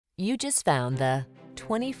You just found the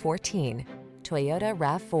 2014 Toyota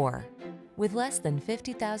RAV4. With less than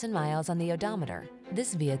 50,000 miles on the odometer,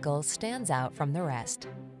 this vehicle stands out from the rest.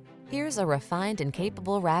 Here's a refined and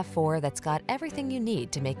capable RAV4 that's got everything you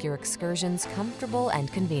need to make your excursions comfortable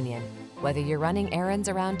and convenient. Whether you're running errands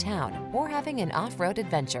around town or having an off-road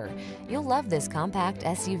adventure, you'll love this compact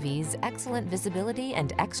SUV's excellent visibility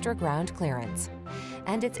and extra ground clearance.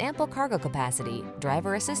 And its ample cargo capacity,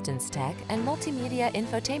 driver assistance tech, and multimedia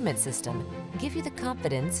infotainment system give you the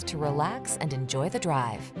confidence to relax and enjoy the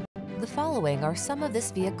drive. The following are some of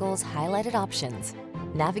this vehicle's highlighted options: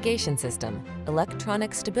 navigation system,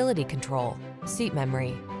 electronic stability control, seat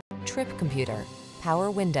memory, trip computer,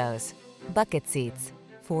 power windows, bucket seats,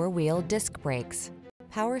 four-wheel disc brakes,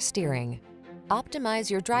 power steering. Optimize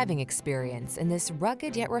your driving experience in this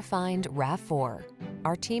rugged yet refined RAV4.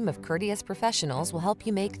 Our team of courteous professionals will help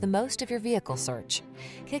you make the most of your vehicle search.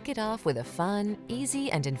 Kick it off with a fun, easy,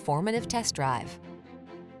 and informative test drive.